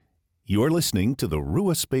You're listening to the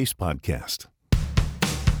Rua Space Podcast.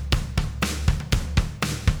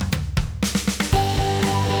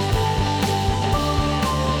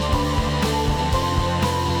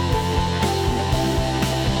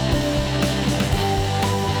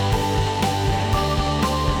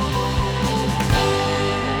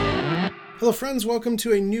 Hello friends, welcome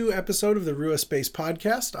to a new episode of the Rua Space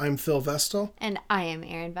Podcast. I'm Phil Vestal. And I am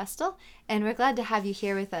Erin Vestal, and we're glad to have you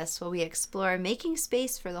here with us while we explore making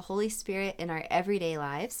space for the Holy Spirit in our everyday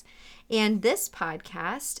lives. And this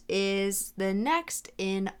podcast is the next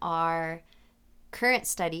in our current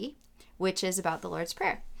study, which is about the Lord's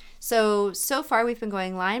Prayer. So far we've been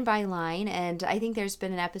going line by line, and I think there's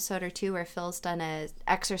been an episode or two where Phil's done an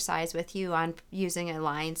exercise with you on using a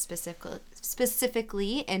line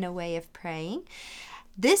specifically in a way of praying.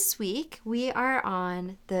 This week we are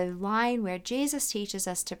on the line where Jesus teaches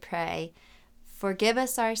us to pray, "Forgive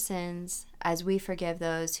us our sins as we forgive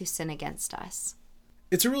those who sin against us."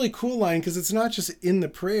 It's a really cool line because it's not just in the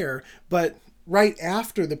prayer, but right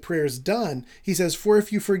after the prayer is done, he says, "For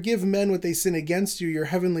if you forgive men what they sin against you, your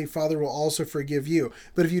heavenly Father will also forgive you.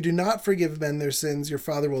 But if you do not forgive men their sins, your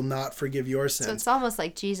Father will not forgive your sins." So it's almost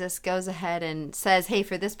like Jesus goes ahead and says, hey,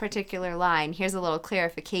 for this particular line, here's a little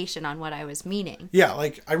clarification on what I was meaning. Yeah,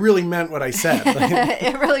 like I really meant what I said.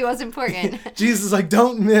 It really was important. Jesus is like,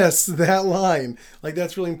 don't miss that line. Like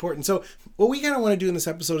that's really important. So what we kind of want to do in this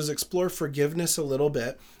episode is explore forgiveness a little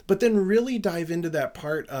bit, but then really dive into that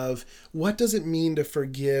part of what does it mean to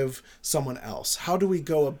forgive someone else? How do we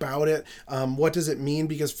go about it? What does it mean?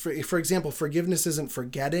 Because, for example, forgiveness isn't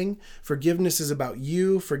forgetting. Forgiveness is about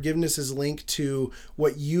you. Forgiveness is linked to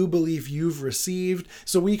what you believe you've received.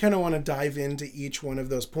 So we kind of want to dive into each one of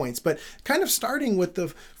those points. But kind of starting with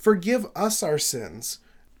the forgive us our sins.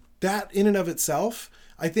 That in and of itself,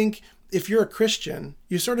 I think if you're a Christian,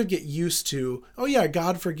 you sort of get used to, oh yeah,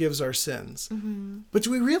 God forgives our sins. Mm-hmm. But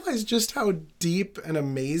do we realize just how deep and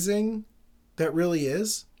amazing that really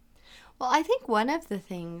is? Well, I think one of the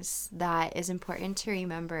things that is important to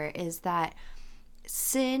remember is that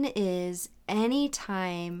sin is any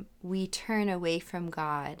time we turn away from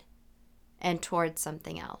God and towards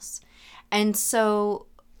something else. And so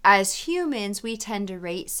as humans, we tend to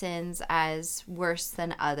rate sins as worse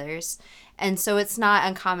than others. And so it's not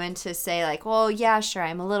uncommon to say like, well, yeah, sure,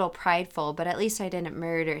 I'm a little prideful, but at least I didn't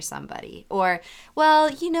murder somebody. Or, well,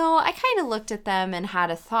 I kind of looked at them and had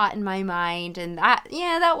a thought in my mind and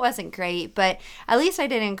that wasn't great, but at least I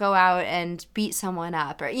didn't go out and beat someone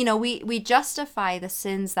up. Or, we justify the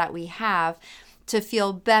sins that we have to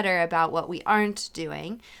feel better about what we aren't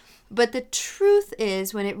doing. But the truth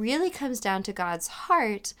is, when it really comes down to God's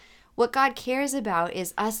heart, what God cares about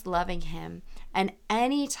is us loving him. And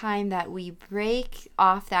any time that we break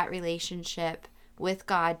off that relationship with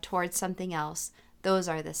God towards something else, those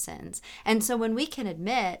are the sins. And so when we can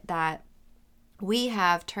admit that we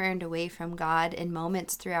have turned away from God in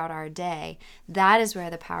moments throughout our day, that is where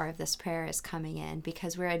the power of this prayer is coming in,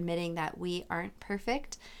 because we're admitting that we aren't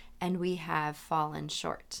perfect and we have fallen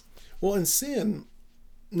short. Well, in sin,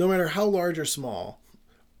 no matter how large or small,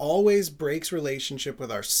 always breaks relationship with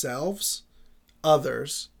ourselves,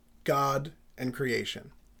 others, God, and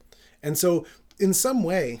creation. And so in some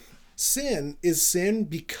way, sin is sin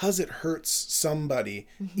because it hurts somebody,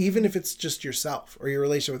 even if it's just yourself or your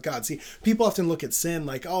relationship with God. See, people often look at sin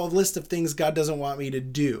like, oh, a list of things God doesn't want me to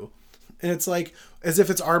do. And it's like, as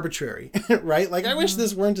if it's arbitrary, right? Like, I wish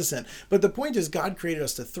this weren't a sin. But the point is, God created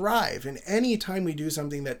us to thrive. And any time we do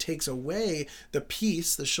something that takes away the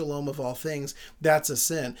peace, the shalom of all things, that's a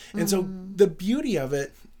sin. And so the beauty of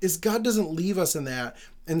it is God doesn't leave us in that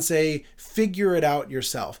and say, figure it out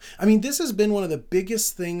yourself. I mean, this has been one of the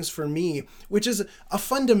biggest things for me, which is a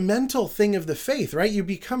fundamental thing of the faith, right? You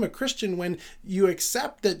become a Christian when you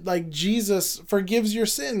accept that, like, Jesus forgives your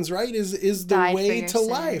sins, right? Is the way to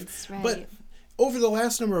life. Right. But over the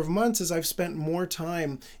last number of months, as I've spent more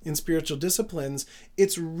time in spiritual disciplines,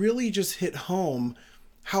 it's really just hit home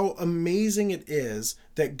how amazing it is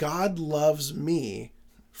that God loves me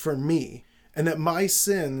for me and that my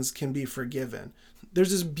sins can be forgiven.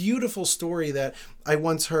 There's this beautiful story that I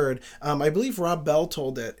once heard. I believe Rob Bell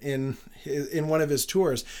told it in one of his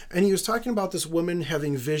tours. And he was talking about this woman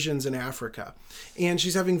having visions in Africa. And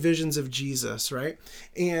she's having visions of Jesus, right?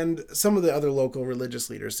 And some of the other local religious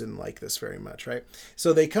leaders didn't like this very much, right?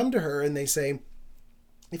 So they come to her and they say,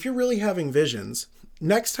 if you're really having visions,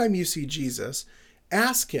 next time you see Jesus,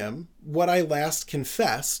 ask him what I last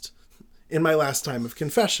confessed in my last time of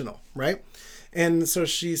confessional, right? And so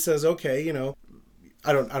she says, okay,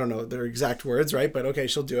 I don't know their exact words, right? But okay,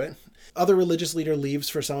 she'll do it. Other religious leader leaves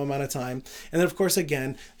for some amount of time. And then, of course,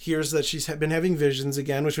 again, hears that she's been having visions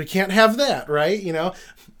again, which we can't have that, right?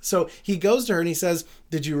 So he goes to her and he says,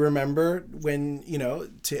 did you remember when,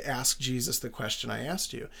 to ask Jesus the question I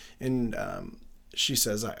asked you? And she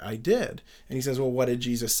says, I did. And he says, well, what did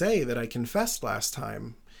Jesus say that I confessed last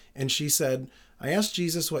time? And she said, I asked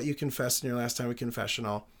Jesus what you confessed in your last time of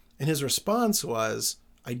confessional. And his response was,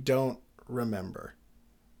 I don't remember.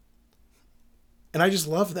 And I just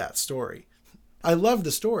love that story. I love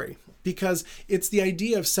the story because it's the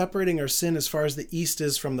idea of separating our sin as far as the east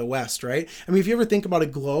is from the west, right? I mean, if you ever think about a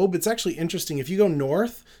globe, it's actually interesting. If you go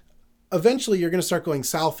north, eventually you're going to start going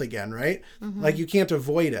south again, right? Mm-hmm. Like you can't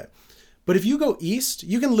avoid it. But if you go east,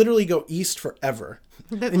 you can literally go east forever.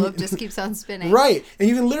 The globe just keeps on spinning. Right. And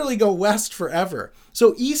you can literally go west forever.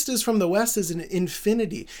 So east is from the west is an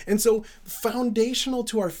infinity. And so foundational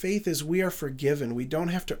to our faith is we are forgiven. We don't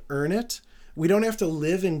have to earn it. We don't have to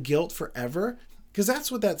live in guilt forever, because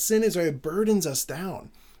that's what that sin is, right? It burdens us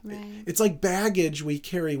down. Right. It's like baggage we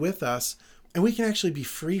carry with us, and we can actually be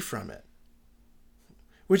free from it,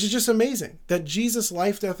 which is just amazing that Jesus'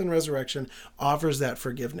 life, death, and resurrection offers that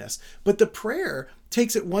forgiveness. But the prayer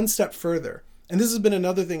takes it one step further. And this has been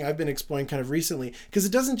another thing I've been exploring kind of recently, because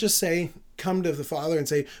it doesn't just say, come to the Father and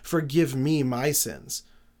say, forgive me my sins.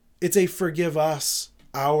 It's a forgive us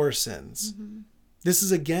our sins. Mm-hmm. This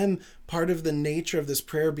is, again, part of the nature of this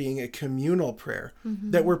prayer being a communal prayer,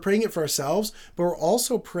 mm-hmm. that we're praying it for ourselves, but we're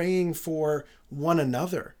also praying for one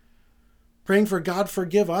another. Praying for God,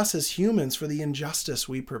 forgive us as humans for the injustice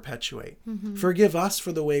we perpetuate. Mm-hmm. Forgive us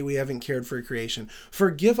for the way we haven't cared for creation.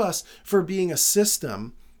 Forgive us for being a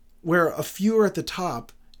system where a few are at the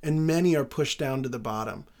top and many are pushed down to the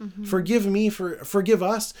bottom. Mm-hmm. Forgive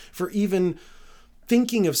us for even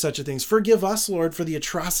thinking of such a things. Forgive us, Lord, for the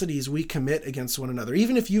atrocities we commit against one another.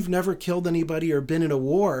 Even if you've never killed anybody or been in a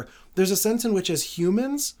war, there's a sense in which as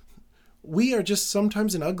humans, we are just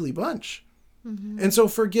sometimes an ugly bunch. Mm-hmm. And so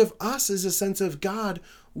forgive us is a sense of, God,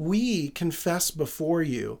 we confess before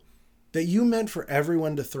you that you meant for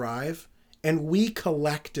everyone to thrive, and we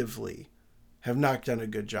collectively have not done a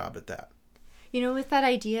good job at that. With that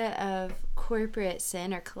idea of corporate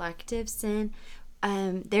sin or collective sin,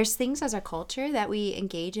 there's things as a culture that we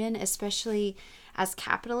engage in, especially as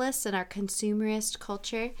capitalists in our consumerist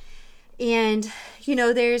culture. And,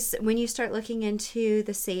 there's, when you start looking into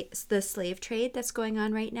the slave trade that's going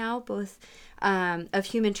on right now, both of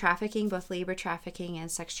human trafficking, both labor trafficking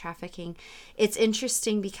and sex trafficking, it's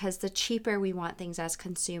interesting because the cheaper we want things as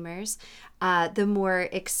consumers, the more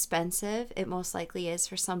expensive it most likely is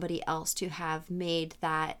for somebody else to have made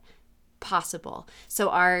that possible. So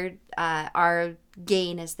our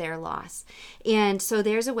gain is their loss. And so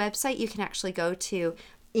there's a website you can actually go to.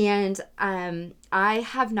 And I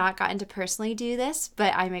have not gotten to personally do this,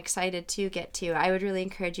 but I'm excited to get to. I would really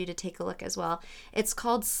encourage you to take a look as well. It's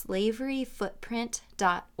called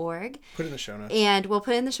slaveryfootprint.org. Put it in the show notes. And we'll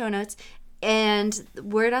put it in the show notes. And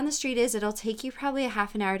word on the street is it'll take you probably a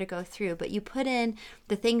half an hour to go through, but you put in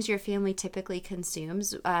the things your family typically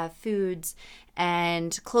consumes, foods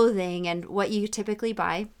and clothing and what you typically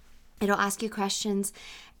buy. It'll ask you questions.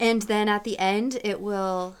 And then at the end, it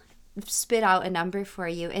will spit out a number for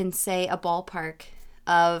you and say a ballpark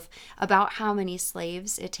of about how many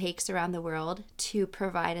slaves it takes around the world to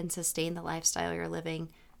provide and sustain the lifestyle you're living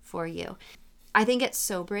for you. I think it's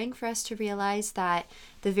sobering for us to realize that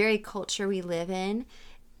the very culture we live in,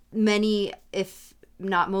 many, if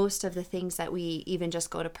not most of the things that we even just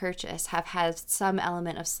go to purchase have had some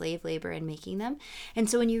element of slave labor in making them. And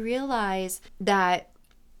so when you realize that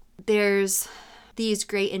there's these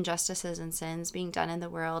great injustices and sins being done in the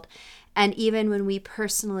world, and even when we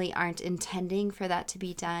personally aren't intending for that to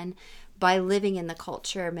be done, by living in the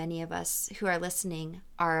culture many of us who are listening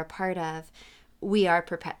are a part of, we are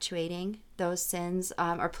perpetuating those sins,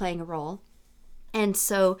 are playing a role. And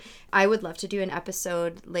so I would love to do an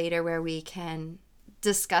episode later where we can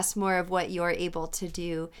discuss more of what you're able to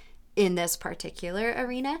do in this particular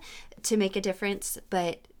arena to make a difference.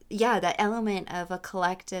 But yeah, that element of a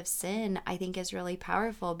collective sin, I think, is really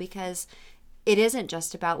powerful because it isn't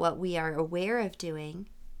just about what we are aware of doing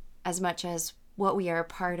as much as what we are a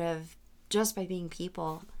part of just by being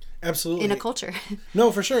people. Absolutely. In a culture.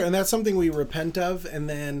 No, for sure. And that's something we repent of. And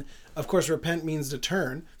then, of course, repent means to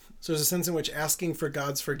turn. So there's a sense in which asking for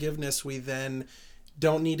God's forgiveness, we then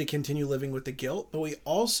don't need to continue living with the guilt, but we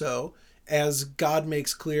also as God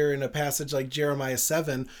makes clear in a passage like Jeremiah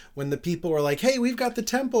 7, when the people were like, hey, we've got the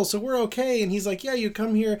temple, so we're okay. And he's like, yeah, you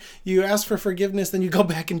come here, you ask for forgiveness, then you go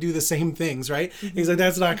back and do the same things, right? Mm-hmm. He's like,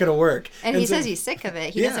 that's not going to work. And he says he's sick of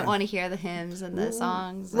it. He doesn't want to hear the hymns and the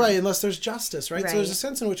songs. Right, unless there's justice, right? So there's a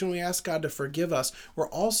sense in which when we ask God to forgive us, we're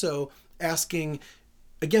also asking,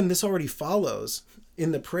 again, this already follows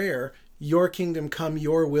in the prayer, your kingdom come,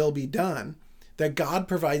 your will be done, that God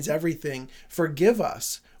provides everything. Forgive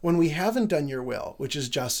us when we haven't done your will, which is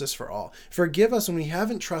justice for all. Forgive us when we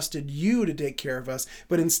haven't trusted you to take care of us,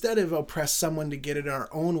 but instead have oppressed someone to get it in our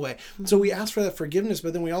own way. Mm-hmm. So we ask for that forgiveness,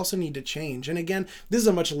 but then we also need to change. And again, this is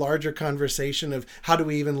a much larger conversation of how do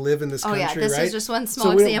we even live in this country, right? This is just one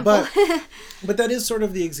small example. But that is sort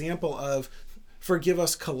of the example of forgive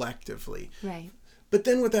us collectively. Right. But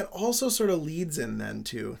then what that also sort of leads in then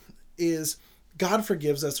to is God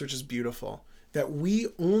forgives us, which is beautiful, that we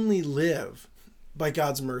only live by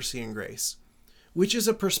God's mercy and grace, which is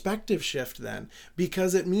a perspective shift then,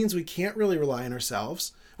 because it means we can't really rely on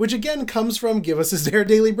ourselves, which again comes from give us this our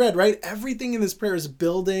daily bread, right? Everything in this prayer is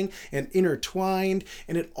building and intertwined,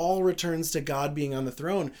 and it all returns to God being on the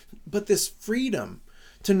throne. But this freedom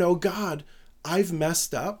to know, God, I've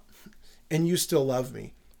messed up and you still love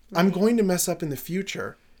me. Right. I'm going to mess up in the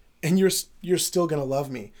future, and you're still going to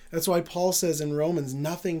love me. That's why Paul says in Romans,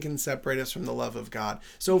 nothing can separate us from the love of God.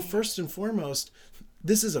 So first and foremost,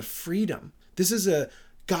 this is a freedom. This is a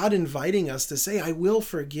God inviting us to say, I will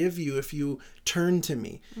forgive you if you turn to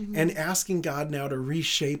me, and asking God now to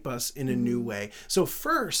reshape us in a new way. So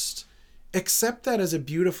first, accept that as a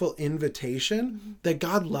beautiful invitation that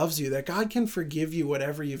God loves you, that God can forgive you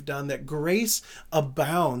whatever you've done, that grace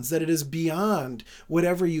abounds, that it is beyond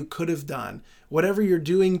whatever you could have done, whatever you're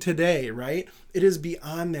doing today, right? It is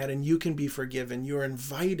beyond that, and you can be forgiven. You're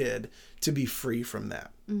invited to be free from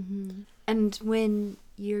that. Mm-hmm. And when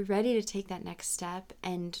you're ready to take that next step,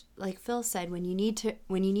 and like Phil said, when you need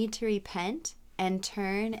to repent and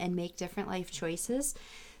turn and make different life choices,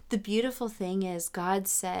 the beautiful thing is God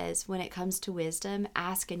says when it comes to wisdom,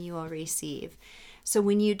 ask and you will receive. So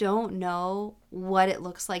when you don't know what it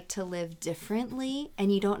looks like to live differently,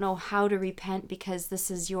 and you don't know how to repent because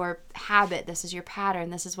this is your habit, this is your pattern,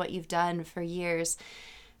 this is what you've done for years,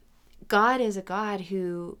 God is a God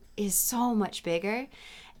who is so much bigger,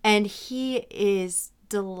 and he is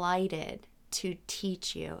delighted to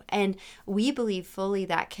teach you. And we believe fully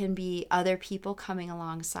that can be other people coming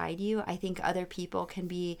alongside you. I think other people can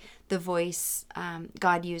be the voice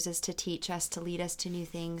God uses to teach us, to lead us to new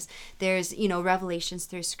things. There's, revelations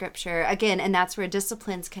through scripture again, and that's where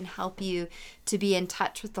disciplines can help you to be in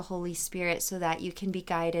touch with the Holy Spirit so that you can be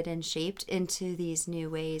guided and shaped into these new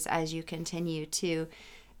ways as you continue to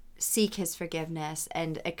seek his forgiveness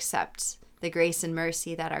and accept the grace and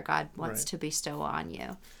mercy that our God wants to bestow on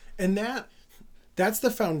you. And that's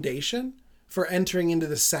the foundation for entering into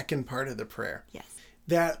the second part of the prayer. Yes.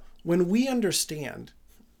 That when we understand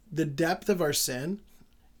the depth of our sin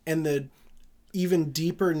and the even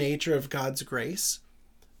deeper nature of God's grace,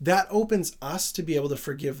 that opens us to be able to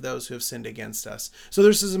forgive those who have sinned against us. So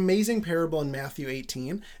there's this amazing parable in Matthew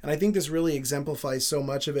 18, and I think this really exemplifies so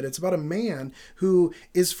much of it. It's about a man who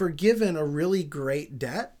is forgiven a really great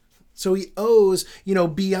debt. So he owes,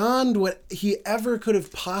 beyond what he ever could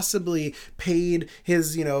have possibly paid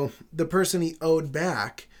his, the person he owed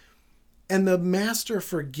back. And the master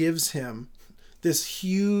forgives him this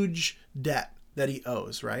huge debt that he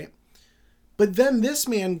owes, right? But then this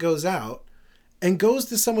man goes out and goes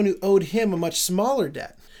to someone who owed him a much smaller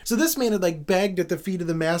debt. So this man had begged at the feet of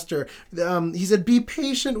the master. He said, be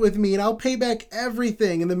patient with me and I'll pay back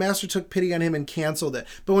everything. And the master took pity on him and canceled it.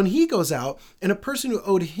 But when he goes out and a person who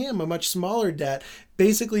owed him a much smaller debt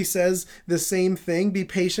basically says the same thing, be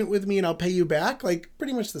patient with me and I'll pay you back,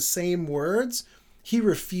 pretty much the same words, he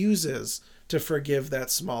refuses to forgive that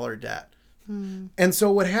smaller debt. And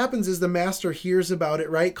so what happens is the master hears about it,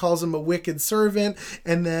 right? Calls him a wicked servant,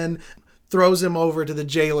 and then throws him over to the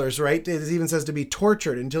jailers, right? It even says to be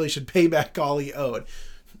tortured until he should pay back all he owed.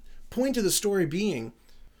 Point of the story being,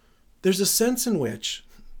 there's a sense in which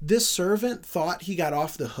this servant thought he got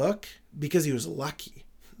off the hook because he was lucky.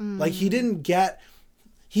 He didn't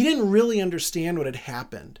really understand what had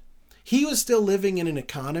happened. He was still living in an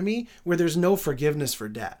economy where there's no forgiveness for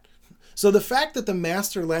debt. So the fact that the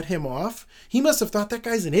master let him off, he must have thought that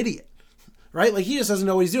guy's an idiot, right? He just doesn't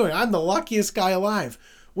know what he's doing. I'm the luckiest guy alive.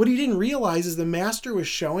 What he didn't realize is the master was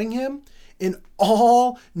showing him an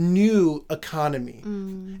all new economy.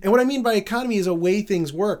 And what I mean by economy is a way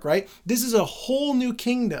things work, right? This is a whole new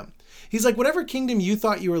kingdom. He's like, whatever kingdom you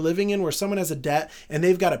thought you were living in where someone has a debt and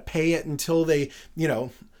they've got to pay it until they,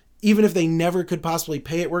 even if they never could possibly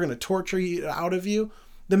pay it, we're going to torture you out of you.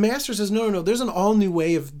 The master says, no, there's an all new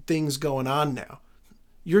way of things going on now.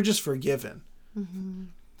 You're just forgiven. Mm-hmm.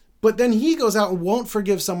 But then he goes out and won't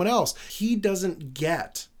forgive someone else. He doesn't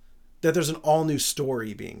get that there's an all new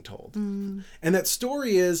story being told. Mm. And that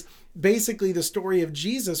story is basically the story of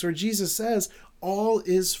Jesus, where Jesus says, all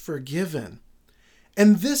is forgiven.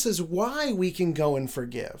 And this is why we can go and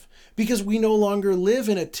forgive, because we no longer live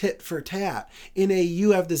in a tit for tat, in a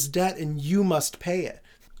you have this debt and you must pay it.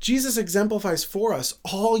 Jesus exemplifies for us,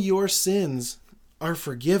 all your sins are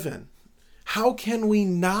forgiven. How can we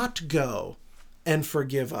not go and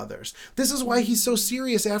forgive others? This is why he's so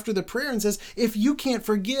serious after the prayer and says, if you can't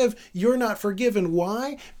forgive, you're not forgiven.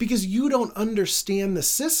 Why? Because you don't understand the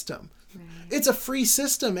system. Right. It's a free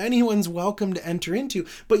system. Anyone's welcome to enter into,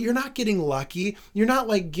 but you're not getting lucky. You're not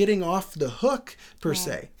like getting off the hook per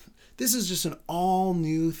se. This is just an all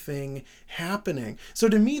new thing happening. So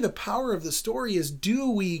to me, the power of the story is, do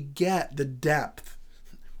we get the depth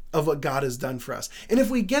of what God has done for us? And if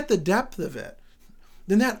we get the depth of it,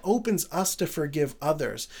 then that opens us to forgive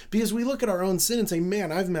others, because we look at our own sin and say,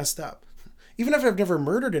 man, I've messed up. Even if I've never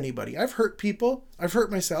murdered anybody, I've hurt people, I've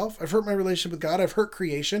hurt myself, I've hurt my relationship with God, I've hurt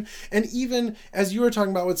creation. And even as you were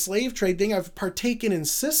talking about with slave trade thing, I've partaken in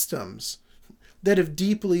systems that have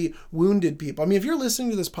deeply wounded people. I mean, if you're listening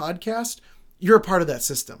to this podcast, you're a part of that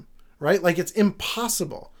system, right? Like, it's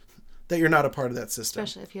impossible that you're not a part of that system.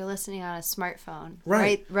 Especially if you're listening on a smartphone.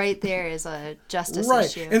 Right there is a justice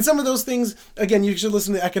issue. And some of those things, again, you should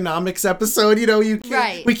listen to the economics episode,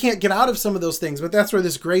 we can't get out of some of those things, but that's where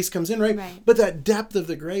this grace comes in, right? But that depth of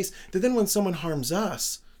the grace, that then when someone harms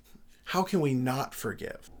us, how can we not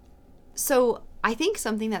forgive? So I think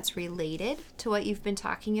something that's related to what you've been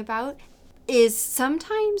talking about is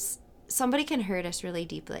sometimes somebody can hurt us really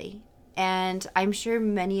deeply. And I'm sure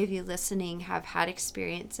many of you listening have had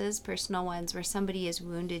experiences, personal ones, where somebody has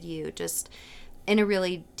wounded you just in a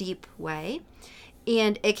really deep way.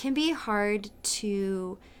 And it can be hard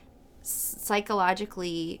to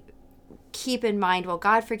psychologically keep in mind, well,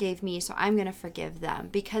 God forgave me, so I'm going to forgive them,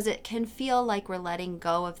 because it can feel like we're letting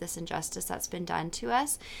go of this injustice that's been done to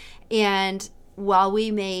us. And while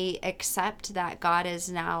we may accept that God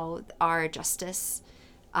is now our justice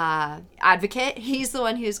advocate, he's the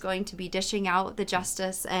one who's going to be dishing out the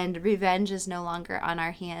justice, and revenge is no longer on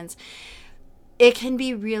our hands, it can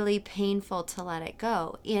be really painful to let it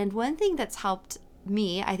go. And one thing that's helped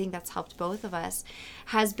me, I think that's helped both of us,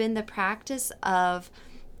 has been the practice of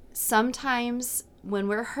sometimes when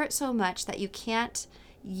we're hurt so much that you can't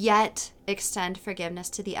yet extend forgiveness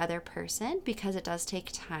to the other person because it does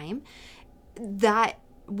take time, that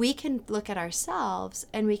we can look at ourselves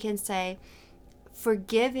and we can say,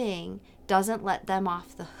 forgiving doesn't let them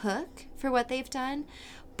off the hook for what they've done,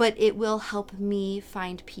 but it will help me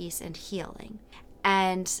find peace and healing.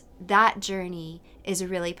 And that journey is a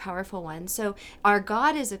really powerful one. So our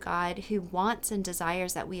God is a God who wants and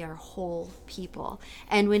desires that we are whole people.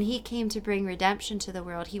 And when he came to bring redemption to the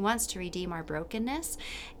world, he wants to redeem our brokenness.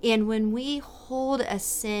 And when we hold a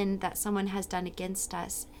sin that someone has done against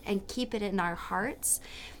us and keep it in our hearts,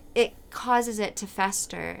 it causes it to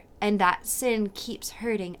fester, and that sin keeps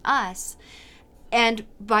hurting us. And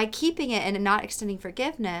by keeping it and not extending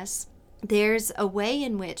forgiveness, there's a way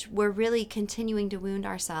in which we're really continuing to wound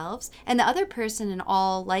ourselves, and the other person in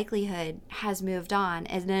all likelihood has moved on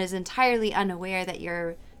and is entirely unaware that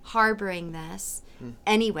you're harboring this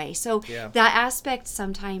anyway. So that aspect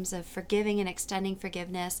sometimes of forgiving and extending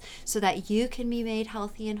forgiveness so that you can be made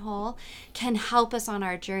healthy and whole can help us on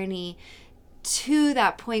our journey to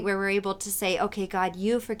that point where we're able to say, okay, God,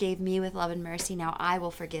 you forgave me with love and mercy. Now I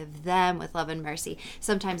will forgive them with love and mercy.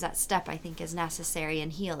 Sometimes that step, I think, is necessary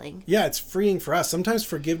in healing. Yeah, it's freeing for us. Sometimes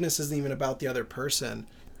forgiveness isn't even about the other person.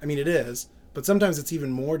 I mean, it is, but sometimes it's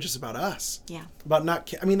even more just about us. Yeah. About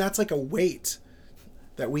not, I mean, that's like a weight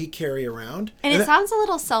that we carry around. And it sounds a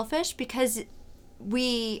little selfish because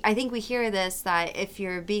I think we hear this, that if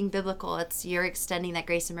you're being biblical, it's you're extending that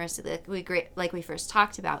grace and mercy like we first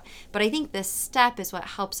talked about. But I think this step is what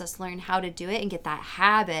helps us learn how to do it and get that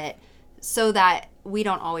habit so that we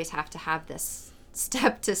don't always have to have this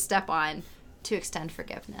step to step on to extend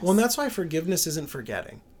forgiveness. Well, and that's why forgiveness isn't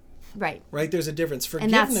forgetting. Right. Right? There's a difference.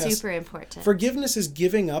 Forgiveness, and that's super important. Forgiveness is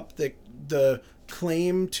giving up the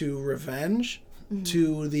claim to revenge,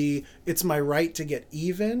 to it's my right to get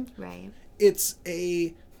even. Right. It's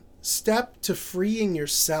a step to freeing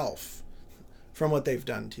yourself from what they've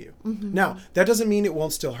done to you. Mm-hmm. Now, that doesn't mean it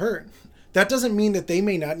won't still hurt. That doesn't mean that they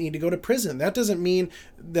may not need to go to prison. That doesn't mean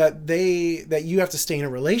that you have to stay in a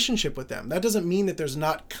relationship with them. That doesn't mean that there's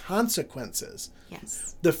not consequences.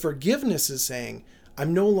 Yes. The forgiveness is saying,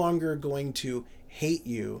 I'm no longer going to hate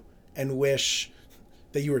you and wish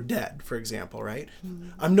that you were dead, for example, right? Mm-hmm.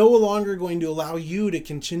 I'm no longer going to allow you to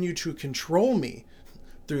continue to control me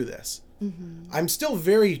through this. Mm-hmm. I'm still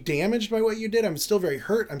very damaged by what you did. I'm still very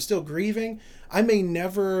hurt. I'm still grieving. I may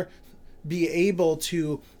never be able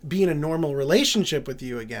to be in a normal relationship with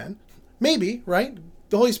you again. Maybe, right?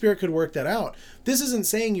 The Holy Spirit could work that out. This isn't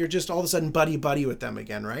saying you're just all of a sudden buddy-buddy with them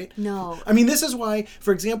again, right? No. I mean, this is why,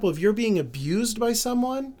 for example, if you're being abused by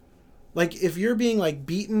someone, like if you're being like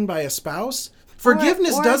beaten by a spouse,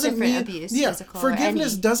 forgiveness doesn't mean abuse,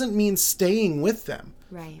 forgiveness doesn't mean staying with them.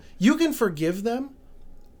 Right. You can forgive them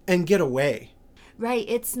and get away. Right.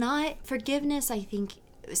 It's not forgiveness. I think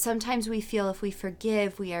sometimes we feel if we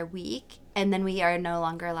forgive, we are weak, and then we are no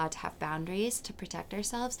longer allowed to have boundaries to protect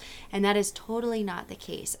ourselves. And that is totally not the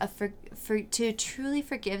case. To truly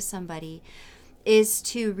forgive somebody is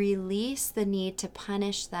to release the need to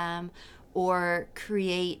punish them or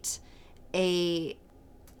create a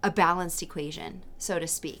balanced equation, so to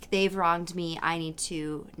speak. They've wronged me. I need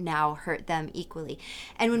to now hurt them equally.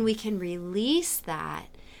 And when we can release that,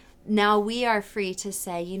 now we are free to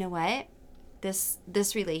say, you know what?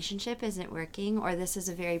 This relationship isn't working, or this is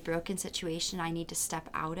a very broken situation I need to step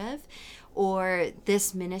out of, or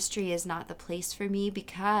this ministry is not the place for me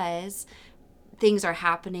because things are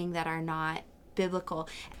happening that are not biblical.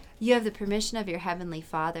 You have the permission of your Heavenly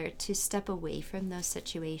Father to step away from those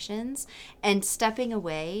situations. And stepping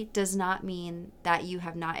away does not mean that you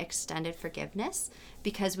have not extended forgiveness,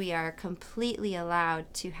 because we are completely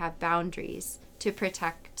allowed to have boundaries to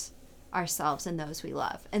protect ourselves and those we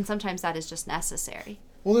love. And sometimes that is just necessary.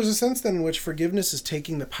 Well, there's a sense then in which forgiveness is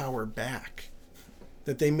taking the power back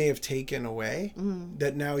that they may have taken away,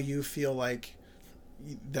 that now you feel like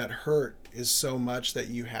that hurt is so much that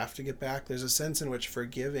you have to get back. There's a sense in which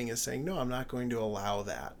forgiving is saying, no, I'm not going to allow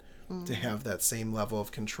that to have that same level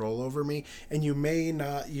of control over me. And you may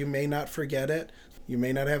not forget it. You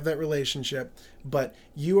may not have that relationship, but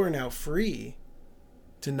you are now free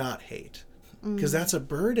to not hate. Because that's a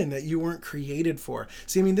burden that you weren't created for.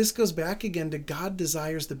 See, I mean, this goes back again to God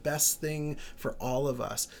desires the best thing for all of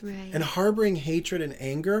us. Right. And harboring hatred and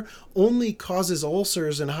anger only causes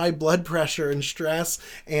ulcers and high blood pressure and stress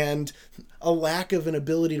and a lack of an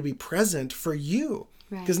ability to be present for you.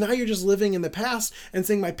 Because now you're just living in the past and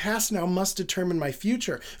saying, my past now must determine my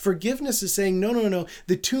future. Forgiveness is saying, no,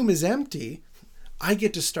 the tomb is empty. I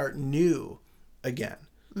get to start new again.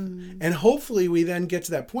 And hopefully we then get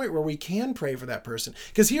to that point where we can pray for that person.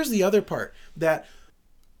 Because here's the other part, that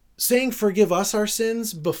saying forgive us our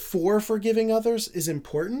sins before forgiving others is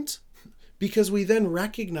important, because we then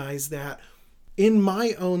recognize that in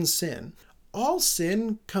my own sin, all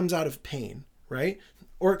sin comes out of pain, right?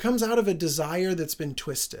 Or it comes out of a desire that's been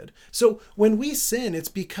twisted. So when we sin, it's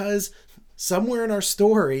because somewhere in our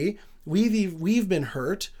story, we've been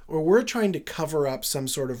hurt, or we're trying to cover up some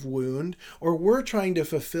sort of wound, or we're trying to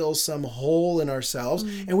fulfill some hole in ourselves,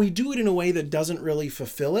 and we do it in a way that doesn't really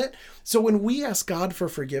fulfill it. So when we ask God for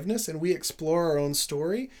forgiveness and we explore our own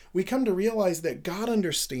story, we come to realize that God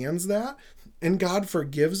understands that and God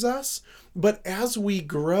forgives us. But as we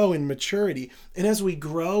grow in maturity and as we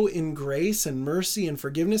grow in grace and mercy and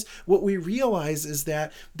forgiveness, what we realize is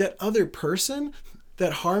that that other person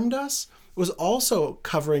that harmed us was also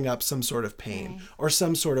covering up some sort of pain or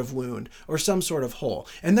some sort of wound or some sort of hole.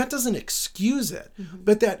 And that doesn't excuse it,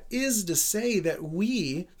 but that is to say that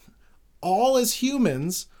we, all as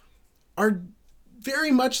humans, are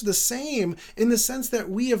very much the same in the sense that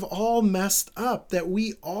we have all messed up, that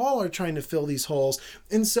we all are trying to fill these holes.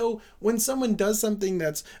 And so when someone does something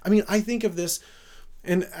that's, I mean, I think of this,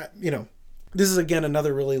 and this is again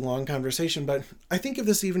another really long conversation, but I think of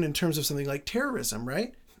this even in terms of something like terrorism,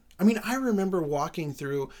 right? I mean, I remember walking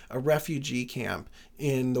through a refugee camp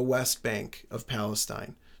in the West Bank of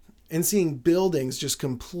Palestine and seeing buildings just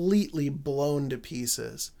completely blown to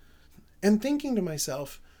pieces and thinking to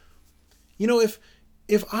myself,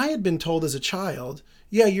 if I had been told as a child,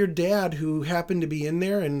 yeah, your dad who happened to be in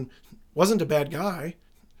there and wasn't a bad guy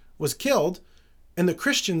was killed, and the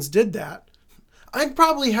Christians did that, I'd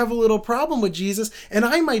probably have a little problem with Jesus, and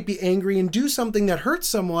I might be angry and do something that hurts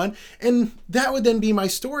someone, and that would then be my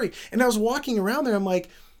story. And I was walking around there, I'm like,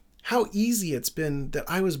 how easy it's been that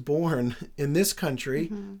I was born in this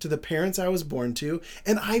country to the parents I was born to,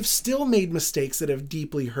 and I've still made mistakes that have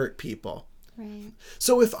deeply hurt people. Right.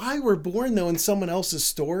 So if I were born, though, in someone else's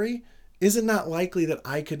story, is it not likely that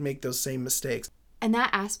I could make those same mistakes? And that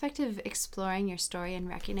aspect of exploring your story and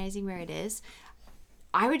recognizing where it is,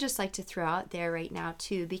 I would just like to throw out there right now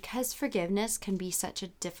too, because forgiveness can be such a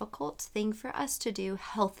difficult thing for us to do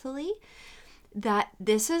healthily. that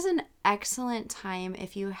this is an excellent time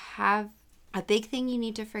if you have a big thing you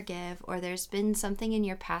need to forgive, or there's been something in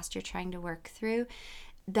your past you're trying to work through,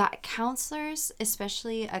 that counselors,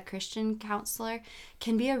 especially a Christian counselor,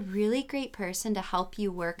 can be a really great person to help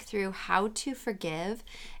you work through how to forgive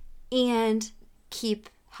and keep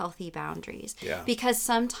healthy boundaries. Yeah. Because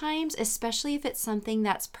sometimes, especially if it's something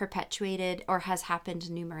that's perpetuated or has happened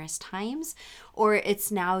numerous times, or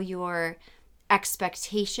it's now your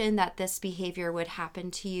expectation that this behavior would happen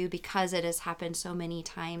to you because it has happened so many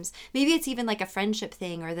times. Maybe it's even like a friendship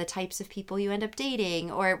thing, or the types of people you end up dating,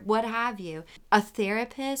 or what have you. A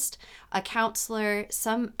therapist, a counselor,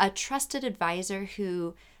 a trusted advisor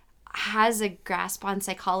who has a grasp on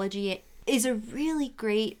psychology is a really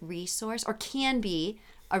great resource, or can be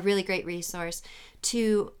a really great resource,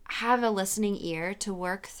 to have a listening ear to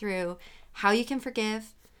work through how you can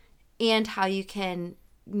forgive and how you can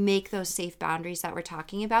make those safe boundaries that we're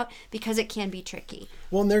talking about, because it can be tricky.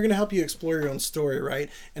 Well, and they're going to help you explore your own story, right?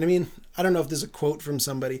 And I mean, I don't know if there's a quote from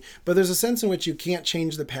somebody, but there's a sense in which you can't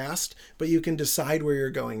change the past, but you can decide where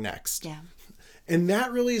you're going next. Yeah. And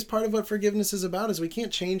that really is part of what forgiveness is about, is we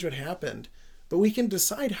can't change what happened, but we can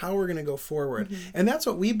decide how we're going to go forward. Mm-hmm. And that's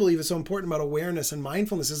what we believe is so important about awareness and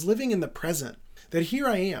mindfulness, is living in the present, that here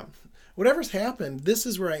I am. Whatever's happened, this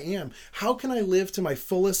is where I am. How can I live to my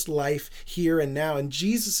fullest life here and now? And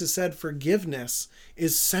Jesus has said forgiveness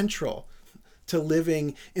is central to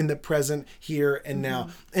living in the present here and now.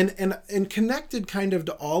 And connected kind of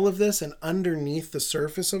to all of this, and underneath the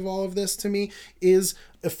surface of all of this to me, is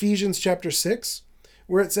Ephesians chapter 6,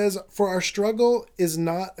 where it says, "For our struggle is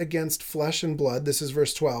not against flesh and blood," this is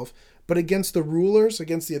verse 12, "but against the rulers,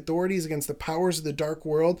 against the authorities, against the powers of the dark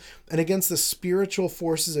world, and against the spiritual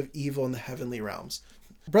forces of evil in the heavenly realms."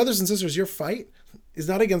 Brothers and sisters, your fight is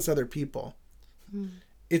not against other people.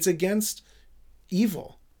 It's against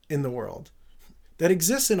evil in the world that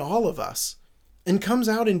exists in all of us and comes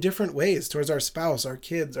out in different ways towards our spouse, our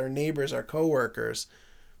kids, our neighbors, our coworkers.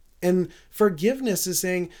 And forgiveness is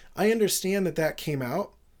saying, I understand that came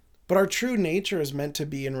out, but our true nature is meant to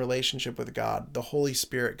be in relationship with God, the Holy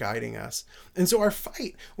Spirit guiding us. And so our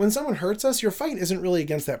fight, when someone hurts us, your fight isn't really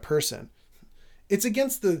against that person. It's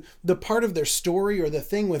against the part of their story or the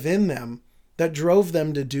thing within them that drove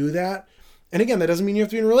them to do that. And again, that doesn't mean you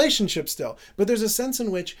have to be in a relationship still, but there's a sense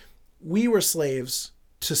in which we were slaves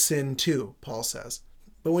to sin too, Paul says.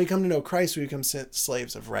 But when we come to know Christ, we become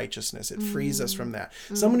slaves of righteousness. It frees us from that.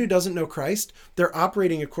 Someone who doesn't know Christ, they're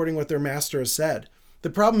operating according to what their master has said.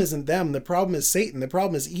 The problem isn't them. The problem is Satan. The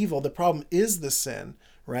problem is evil. The problem is the sin,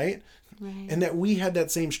 right? Right. And that we had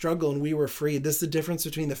that same struggle and we were freed. This is the difference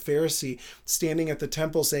between the Pharisee standing at the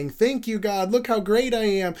temple saying, "Thank you, God. Look how great I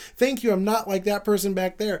am. Thank you. I'm not like that person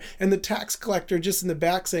back there." And the tax collector just in the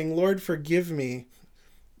back saying, "Lord, forgive me,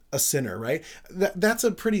 a sinner," right? That's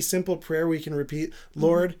a pretty simple prayer we can repeat.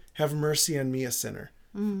 Lord, have mercy on me, a sinner.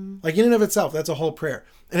 Like in and of itself, that's a whole prayer.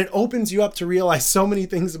 And it opens you up to realize so many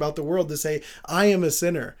things about the world, to say, I am a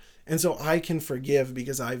sinner. And so I can forgive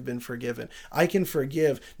because I've been forgiven. I can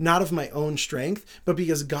forgive not of my own strength, but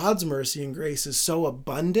because God's mercy and grace is so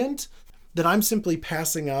abundant that I'm simply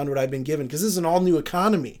passing on what I've been given. Because this is an all new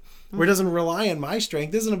economy where it doesn't rely on my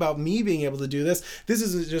strength. This isn't about me being able to do this. This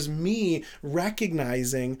is just me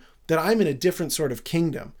recognizing that I'm in a different sort of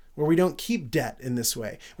kingdom where we don't keep debt in this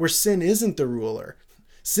way, where sin isn't the ruler.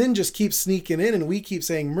 Sin just keeps sneaking in and we keep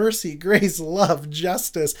saying mercy, grace, love,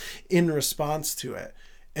 justice in response to it.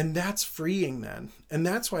 And that's freeing then. And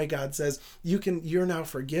that's why God says you're now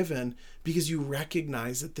forgiven, because you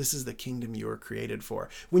recognize that this is the kingdom you were created for.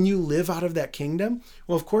 When you live out of that kingdom,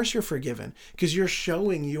 well, of course you're forgiven, because you're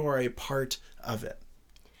showing you are a part of it.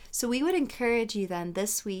 So we would encourage you then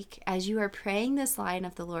this week, as you are praying this line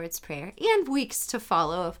of the Lord's Prayer, and weeks to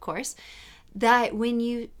follow, of course, that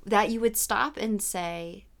you would stop and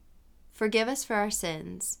say, "Forgive us for our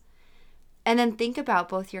sins." And then think about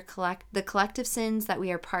both the collective sins that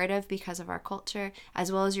we are part of because of our culture,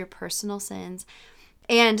 as well as your personal sins.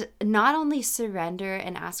 And not only surrender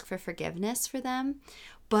and ask for forgiveness for them,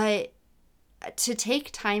 but to take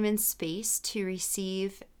time and space to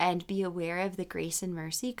receive and be aware of the grace and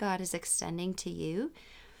mercy God is extending to you,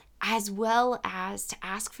 as well as to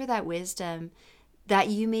ask for that wisdom that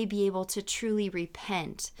you may be able to truly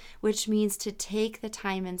repent, which means to take the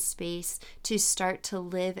time and space to start to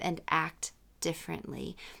live and act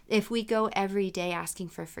differently. If we go every day asking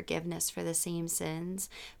for forgiveness for the same sins,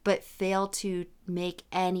 but fail to make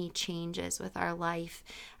any changes with our life,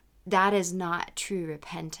 that is not true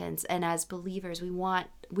repentance. And as believers, we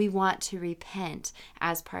want to repent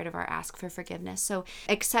as part of our ask for forgiveness. So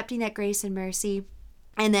accepting that grace and mercy,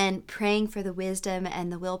 And then praying for the wisdom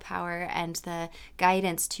and the willpower and the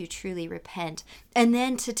guidance to truly repent. And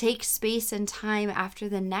then to take space and time after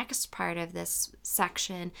the next part of this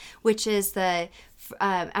section, which is the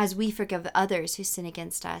as we forgive others who sin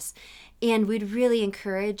against us. And we'd really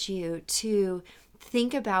encourage you to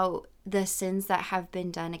think about the sins that have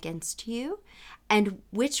been done against you and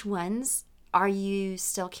which ones are you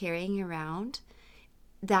still carrying around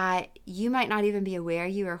that you might not even be aware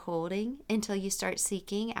you are holding until you start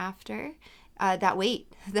seeking after that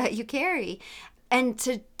weight that you carry. And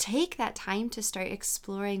to take that time to start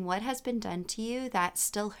exploring what has been done to you that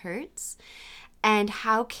still hurts, and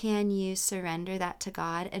how can you surrender that to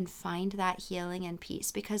God and find that healing and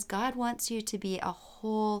peace? Because God wants you to be a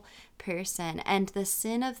whole person, and the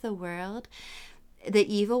sin of the world,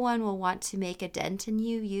 the evil one will want to make a dent in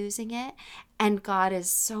you using it, and God is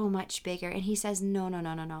so much bigger, and he says,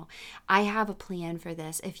 no, I have a plan for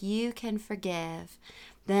this. If you can forgive,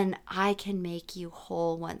 then I can make you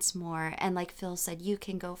whole once more. And like Phil said, you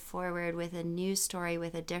can go forward with a new story,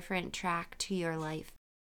 with a different track to your life.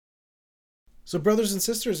 So brothers and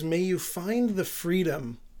sisters, may you find the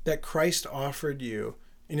freedom that Christ offered you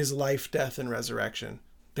in his life, death, and resurrection,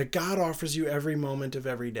 that God offers you every moment of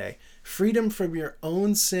every day. Freedom from your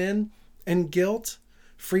own sin and guilt,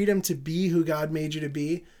 freedom to be who God made you to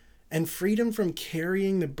be, and freedom from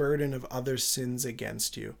carrying the burden of others' sins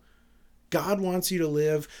against you. God wants you to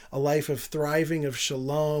live a life of thriving, of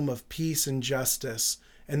shalom, of peace and justice,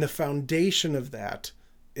 and the foundation of that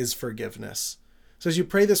is forgiveness. So as you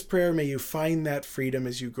pray this prayer, may you find that freedom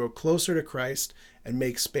as you grow closer to Christ and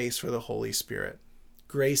make space for the Holy Spirit.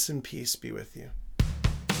 Grace and peace be with you.